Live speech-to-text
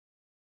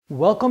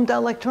Welcome to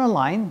Lecture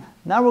Online.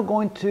 Now we're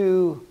going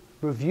to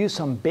review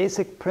some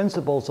basic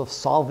principles of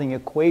solving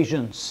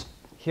equations.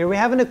 Here we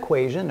have an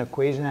equation. An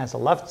equation has a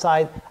left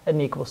side,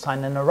 an equal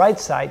sign, and a right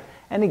side.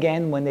 And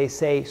again, when they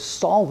say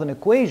solve an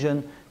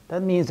equation,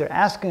 that means they're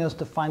asking us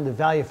to find the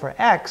value for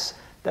x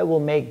that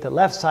will make the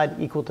left side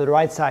equal to the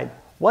right side.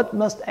 What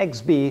must x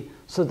be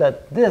so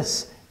that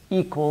this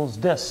equals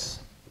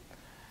this?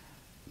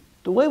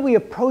 The way we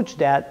approach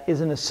that is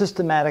in a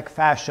systematic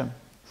fashion.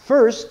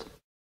 First,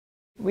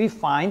 we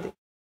find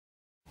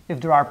if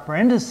there are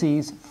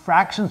parentheses,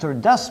 fractions, or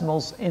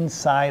decimals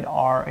inside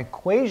our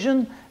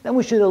equation, then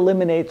we should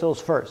eliminate those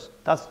first.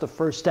 That's the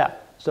first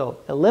step. So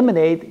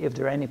eliminate if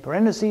there are any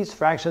parentheses,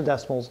 fractions,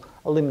 decimals,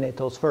 eliminate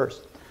those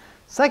first.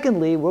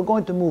 Secondly, we're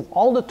going to move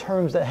all the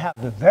terms that have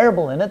the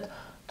variable in it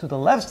to the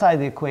left side of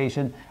the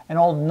equation and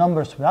all the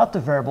numbers without the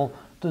variable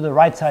to the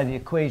right side of the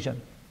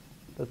equation.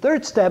 The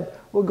third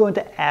step, we're going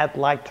to add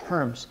like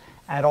terms.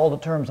 Add all the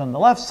terms on the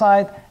left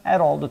side,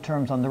 add all the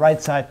terms on the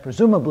right side.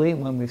 Presumably,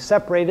 when we've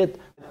separated,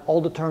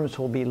 all the terms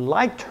will be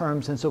like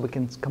terms, and so we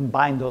can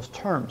combine those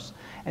terms.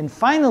 And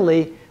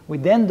finally, we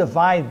then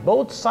divide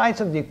both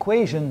sides of the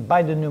equation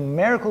by the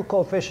numerical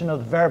coefficient of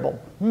the variable.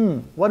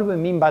 What do we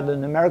mean by the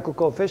numerical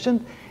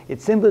coefficient?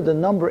 It's simply the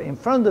number in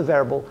front of the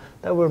variable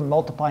that we're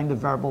multiplying the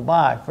variable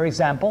by. For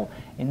example,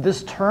 in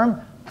this term,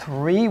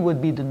 3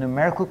 would be the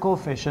numerical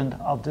coefficient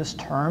of this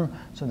term.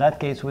 So in that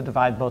case, we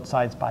divide both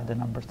sides by the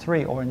number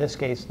 3, or in this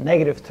case,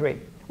 -3.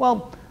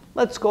 Well,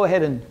 let's go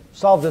ahead and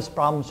solve this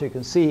problem so you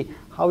can see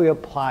how we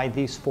apply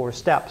these 4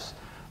 steps.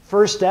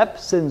 First step,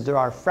 since there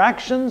are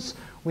fractions,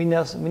 we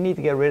need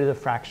to get rid of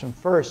the fraction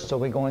first. So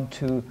we're going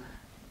to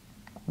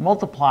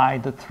multiply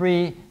the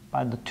 3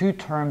 by the 2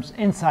 terms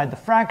inside the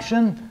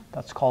fraction.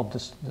 That's called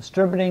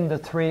distributing the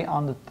 3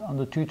 on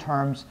the 2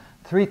 terms.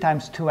 3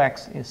 times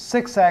 2x is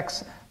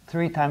 6x.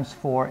 3 times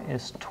 4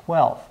 is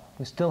 12.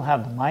 We still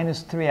have the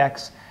minus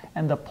 3x,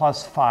 and the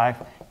plus 5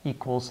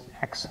 equals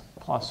x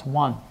plus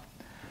 1.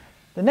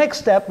 The next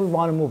step, we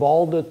want to move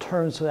all the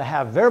terms that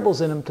have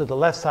variables in them to the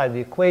left side of the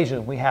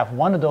equation. We have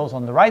one of those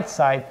on the right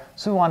side,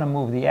 so we want to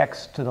move the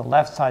x to the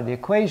left side of the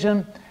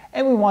equation.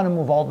 And we want to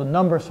move all the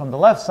numbers from the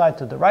left side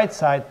to the right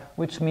side,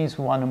 which means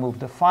we want to move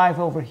the 5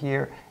 over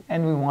here,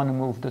 and we want to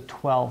move the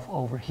 12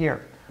 over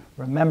here.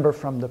 Remember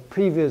from the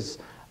previous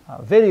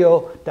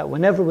video that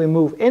whenever we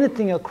move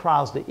anything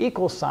across the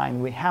equal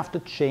sign, we have to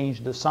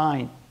change the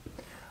sign.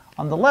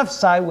 On the left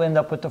side, we end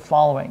up with the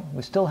following.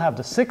 We still have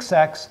the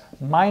 6x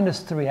minus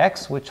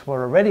 3x, which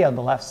were already on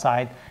the left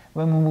side.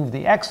 When we move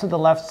the x to the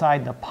left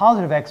side, the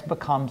positive x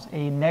becomes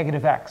a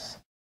negative x.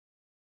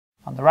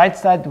 On the right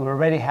side, we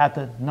already had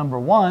the number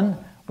 1.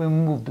 When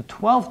we move the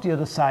 12 to the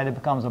other side, it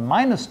becomes a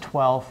minus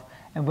 12.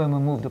 And when we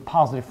move the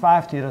positive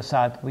 5 to the other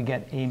side, we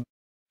get a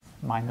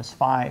minus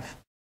 5.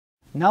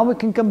 Now we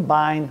can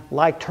combine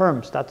like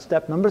terms. That's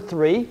step number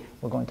 3.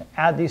 We're going to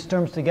add these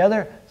terms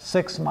together.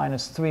 6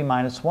 minus 3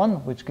 minus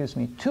 1, which gives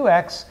me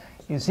 2x,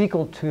 is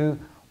equal to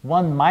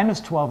 1 minus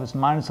 12 is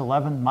minus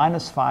 11,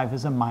 minus 5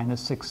 is a minus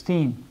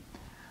 16.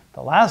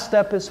 The last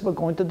step is we're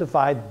going to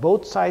divide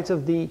both sides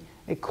of the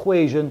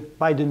equation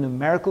by the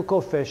numerical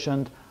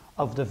coefficient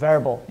of the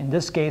variable. In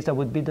this case, that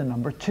would be the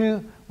number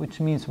 2, which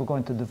means we're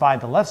going to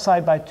divide the left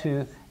side by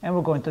 2, and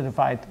we're going to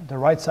divide the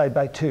right side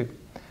by 2.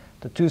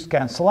 The 2's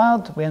cancel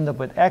out. We end up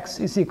with x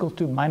is equal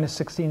to minus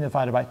 16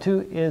 divided by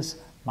 2 is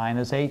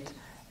minus 8.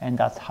 And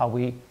that's how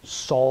we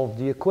solve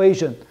the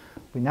equation.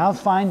 We now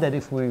find that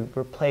if we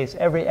replace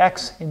every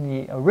x in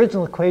the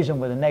original equation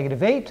with a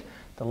 -8,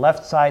 the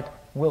left side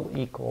will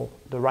equal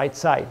the right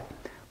side.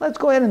 Let's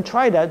go ahead and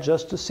try that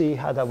just to see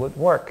how that would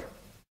work.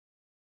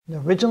 The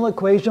original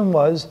equation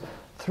was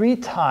 3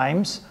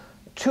 times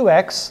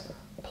 2x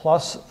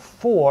plus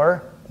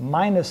 4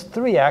 minus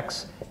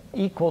 3x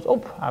equals,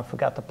 I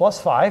forgot the plus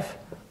 5.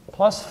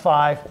 Plus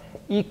 5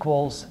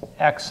 equals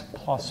x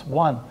plus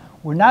 1.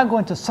 We're now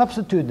going to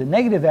substitute the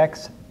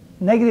 -8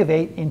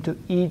 into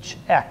each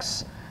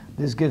x.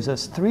 This gives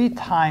us 3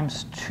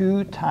 times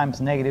 2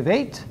 times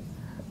 -8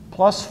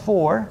 plus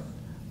 4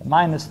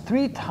 minus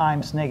 3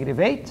 times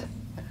 -8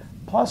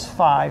 plus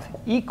 5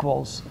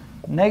 equals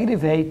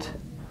 -8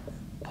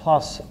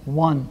 plus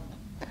 1.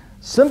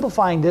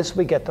 Simplifying this,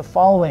 we get the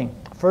following.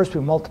 First,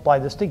 we multiply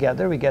this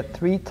together. We get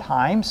 3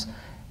 times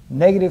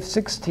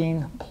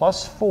 -16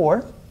 plus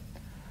 4.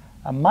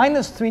 A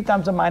minus 3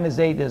 times a minus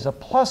 8 is a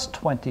plus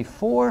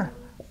 24.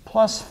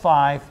 Plus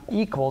 5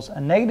 equals a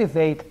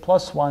 -8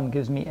 plus 1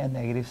 gives me a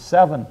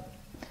 -7.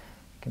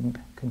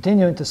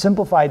 Continuing to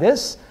simplify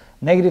this,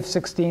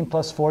 -16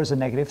 plus 4 is a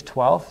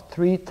 -12.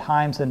 3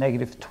 times a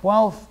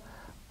 -12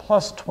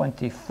 plus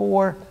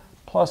 24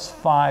 plus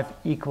 5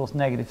 equals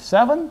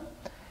 -7.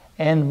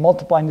 And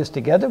multiplying this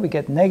together, we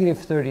get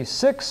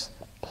 -36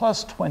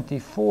 plus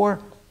 24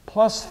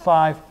 plus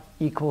 5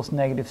 equals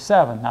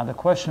 -7. Now the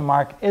question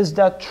mark, is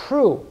that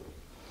true?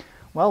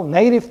 Well,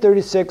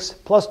 -36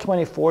 plus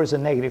 24 is a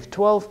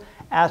 -12.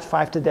 Add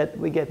 5 to that,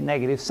 we get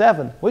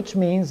 -7, which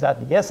means that,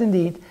 yes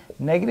indeed,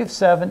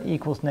 -7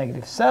 equals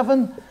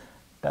 -7.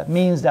 That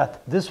means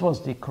that this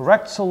was the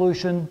correct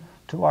solution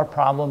to our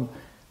problem.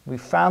 We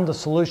found the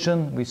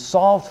solution, we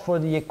solved for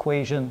the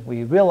equation,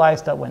 we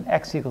realized that when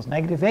x equals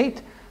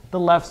 -8, the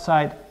left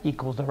side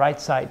equals the right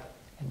side.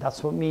 And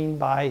that's what we mean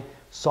by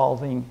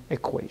solving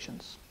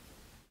equations.